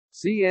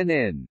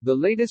CNN. The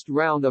latest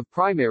round of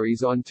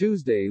primaries on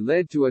Tuesday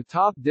led to a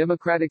top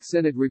Democratic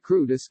Senate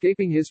recruit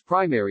escaping his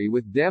primary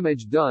with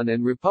damage done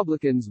and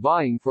Republicans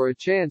vying for a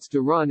chance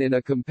to run in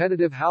a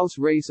competitive House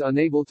race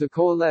unable to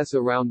coalesce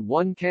around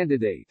one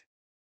candidate.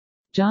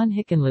 John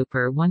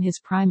Hickenlooper won his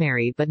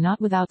primary but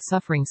not without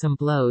suffering some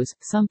blows,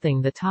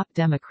 something the top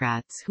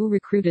Democrats who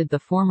recruited the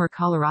former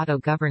Colorado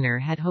governor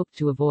had hoped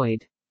to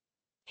avoid.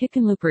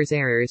 Hickenlooper's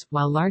errors,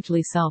 while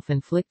largely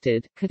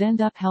self-inflicted, could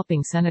end up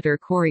helping Senator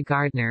Cory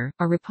Gardner,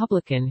 a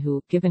Republican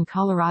who, given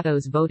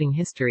Colorado's voting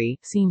history,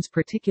 seems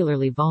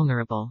particularly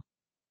vulnerable.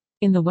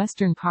 In the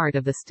western part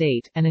of the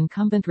state, an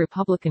incumbent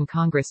Republican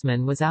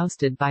congressman was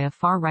ousted by a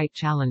far-right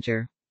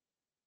challenger.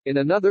 In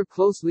another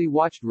closely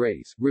watched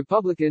race,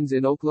 Republicans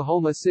in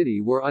Oklahoma City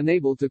were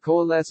unable to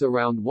coalesce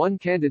around one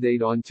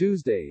candidate on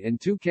Tuesday,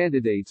 and two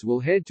candidates will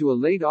head to a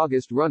late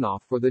August runoff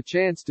for the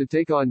chance to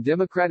take on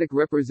Democratic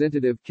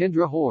Representative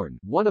Kendra Horn,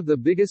 one of the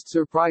biggest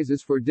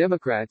surprises for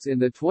Democrats in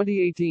the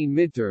 2018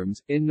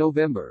 midterms, in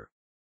November.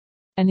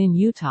 And in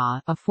Utah,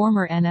 a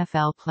former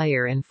NFL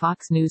player and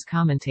Fox News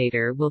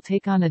commentator will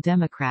take on a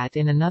Democrat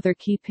in another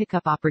key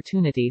pickup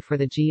opportunity for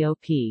the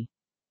GOP.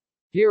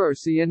 Here are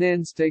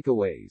CNN's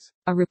takeaways.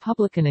 A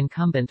Republican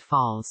incumbent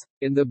falls.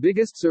 In the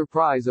biggest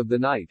surprise of the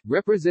night,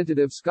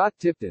 Representative Scott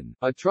Tipton,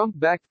 a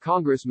Trump-backed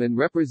congressman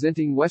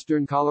representing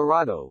western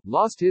Colorado,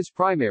 lost his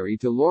primary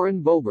to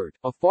Lauren Boebert,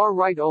 a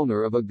far-right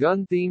owner of a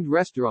gun-themed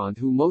restaurant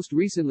who most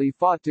recently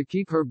fought to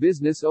keep her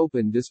business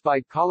open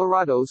despite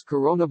Colorado's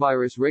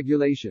coronavirus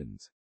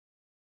regulations.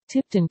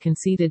 Tipton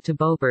conceded to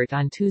Boebert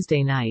on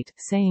Tuesday night,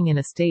 saying in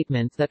a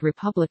statement that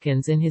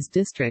Republicans in his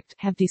district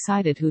have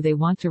decided who they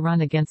want to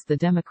run against the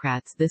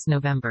Democrats this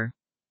November.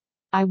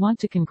 I want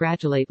to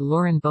congratulate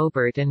Lauren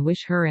Boebert and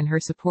wish her and her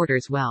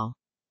supporters well.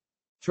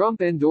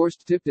 Trump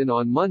endorsed Tipton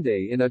on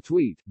Monday in a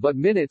tweet, but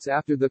minutes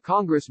after the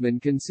congressman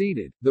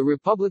conceded, the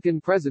Republican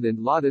president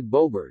lauded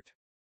Boebert.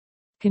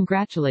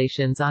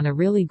 Congratulations on a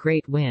really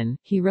great win,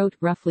 he wrote,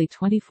 roughly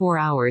 24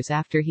 hours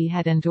after he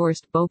had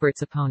endorsed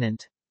Boebert's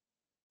opponent.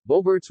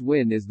 Boebert's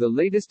win is the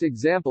latest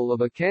example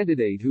of a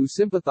candidate who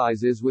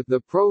sympathizes with the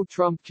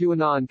pro-Trump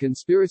QAnon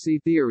conspiracy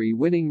theory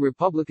winning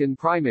Republican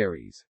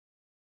primaries.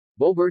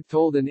 Boebert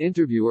told an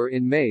interviewer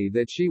in May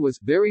that she was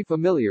very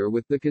familiar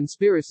with the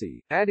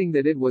conspiracy, adding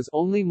that it was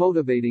only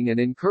motivating and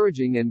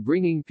encouraging and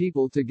bringing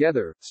people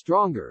together,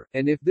 stronger,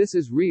 and if this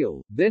is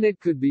real, then it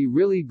could be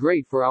really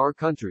great for our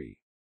country.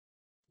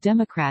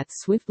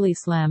 Democrats swiftly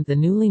slammed the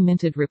newly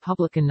minted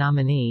Republican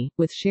nominee,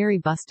 with Sherry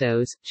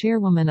Bustos,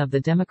 chairwoman of the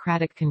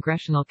Democratic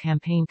Congressional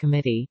Campaign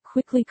Committee,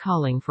 quickly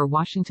calling for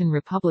Washington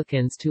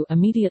Republicans to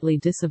immediately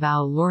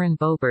disavow Lauren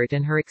Boebert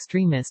and her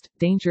extremist,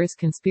 dangerous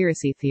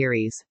conspiracy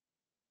theories.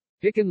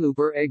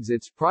 Hickenlooper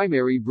exits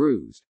primary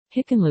bruised.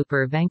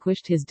 Hickenlooper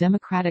vanquished his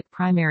Democratic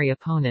primary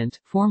opponent,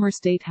 former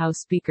State House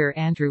Speaker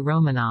Andrew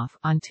Romanoff,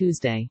 on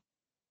Tuesday.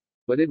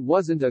 But it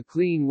wasn't a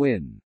clean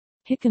win.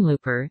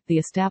 Hickenlooper, the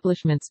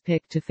establishment's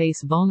pick to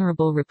face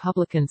vulnerable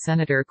Republican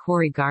Senator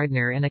Cory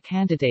Gardner and a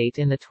candidate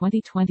in the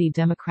 2020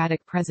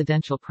 Democratic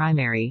presidential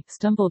primary,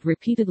 stumbled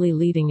repeatedly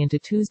leading into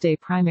Tuesday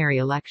primary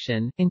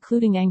election,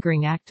 including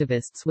angering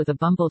activists with a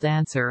bumbled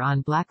answer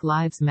on Black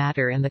Lives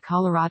Matter and the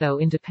Colorado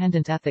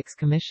Independent Ethics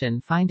Commission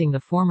finding the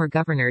former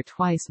governor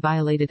twice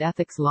violated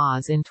ethics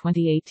laws in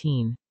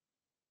 2018.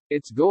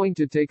 It's going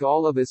to take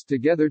all of us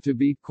together to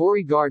beat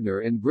Cory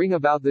Gardner and bring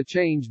about the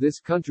change this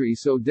country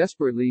so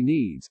desperately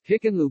needs,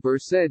 Hickenlooper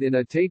said in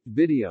a taped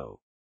video.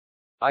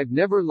 I've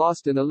never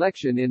lost an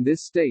election in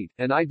this state,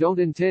 and I don't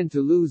intend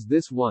to lose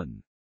this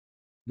one.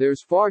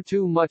 There's far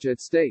too much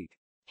at stake.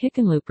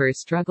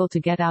 Hickenlooper's struggle to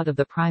get out of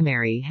the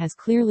primary has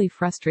clearly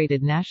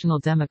frustrated national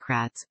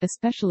Democrats,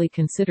 especially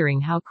considering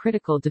how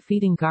critical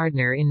defeating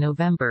Gardner in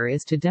November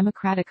is to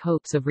Democratic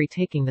hopes of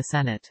retaking the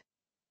Senate.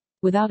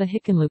 Without a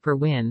Hickenlooper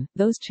win,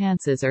 those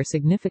chances are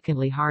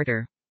significantly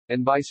harder.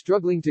 And by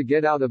struggling to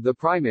get out of the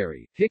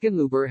primary,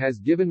 Hickenlooper has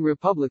given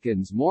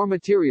Republicans more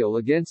material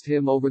against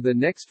him over the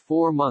next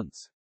 4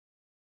 months.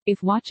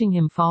 If watching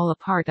him fall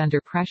apart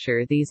under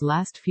pressure these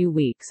last few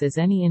weeks is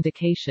any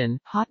indication,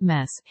 hot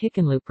mess,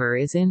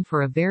 Hickenlooper is in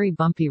for a very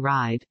bumpy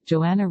ride,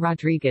 Joanna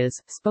Rodriguez,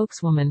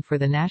 spokeswoman for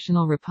the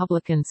National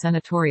Republican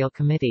Senatorial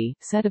Committee,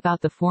 said about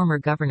the former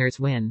governor's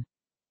win.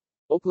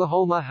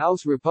 Oklahoma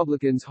House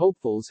Republicans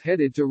hopefuls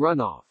headed to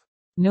runoff.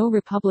 No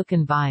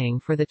Republican vying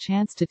for the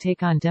chance to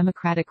take on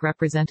Democratic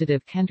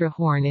Representative Kendra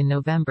Horn in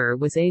November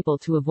was able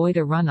to avoid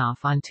a runoff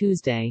on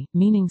Tuesday,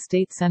 meaning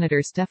State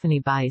Senator Stephanie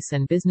Bice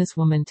and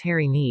businesswoman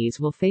Terry Nees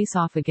will face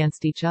off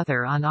against each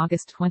other on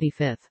August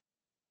 25.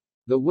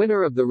 The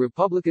winner of the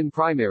Republican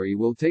primary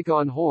will take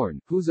on Horn,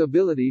 whose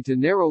ability to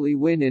narrowly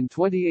win in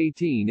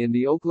 2018 in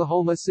the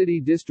Oklahoma City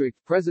district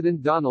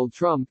President Donald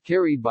Trump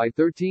carried by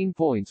 13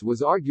 points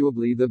was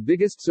arguably the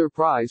biggest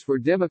surprise for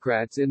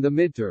Democrats in the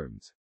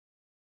midterms.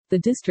 The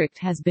district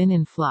has been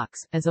in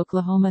flux, as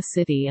Oklahoma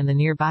City and the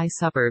nearby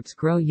suburbs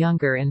grow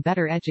younger and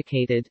better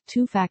educated,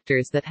 two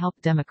factors that help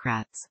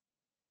Democrats.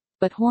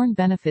 But Horn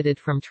benefited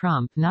from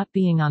Trump not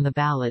being on the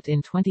ballot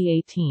in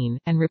 2018,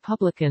 and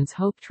Republicans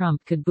hope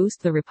Trump could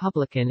boost the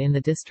Republican in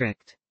the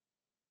district.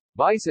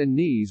 Bice and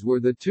Nees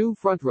were the two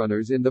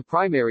frontrunners in the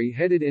primary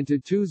headed into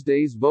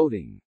Tuesday's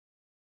voting.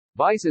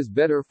 Bice is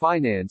better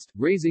financed,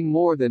 raising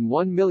more than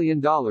 $1 million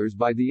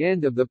by the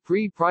end of the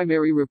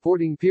pre-primary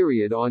reporting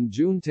period on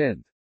June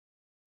 10.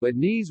 But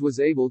Nees was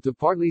able to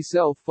partly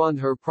self-fund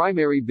her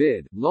primary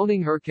bid,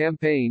 loaning her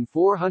campaign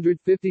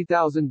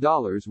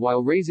 $450,000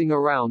 while raising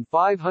around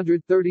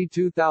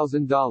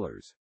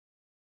 $532,000.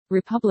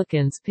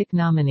 Republicans pick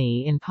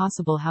nominee in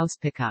possible House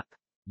pickup.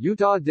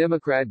 Utah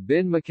Democrat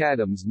Ben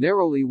McAdams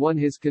narrowly won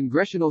his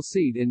congressional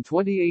seat in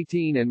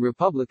 2018 and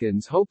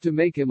Republicans hope to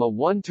make him a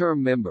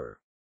one-term member.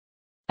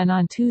 And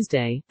on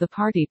Tuesday, the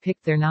party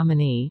picked their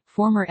nominee,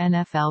 former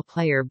NFL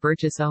player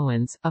Burgess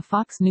Owens, a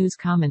Fox News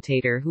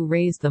commentator who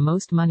raised the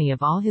most money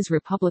of all his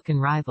Republican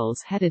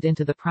rivals headed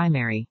into the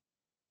primary.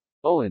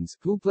 Owens,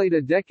 who played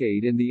a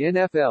decade in the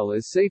NFL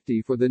as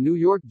safety for the New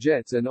York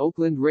Jets and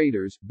Oakland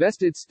Raiders,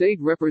 bested State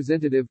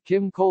Representative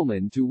Kim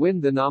Coleman to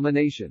win the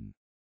nomination.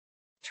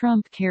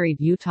 Trump carried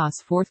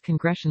Utah's 4th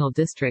congressional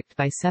district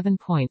by 7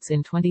 points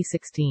in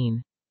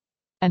 2016.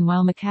 And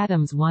while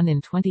McAdams won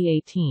in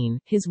 2018,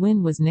 his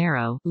win was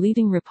narrow,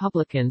 leading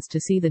Republicans to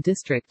see the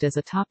district as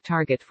a top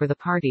target for the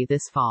party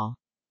this fall.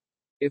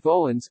 If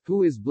Owens,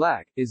 who is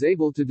black, is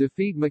able to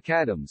defeat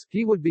McAdams,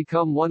 he would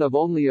become one of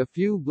only a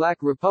few black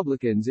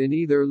Republicans in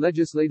either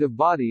legislative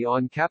body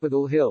on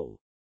Capitol Hill.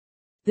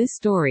 This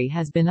story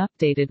has been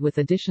updated with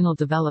additional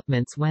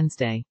developments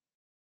Wednesday.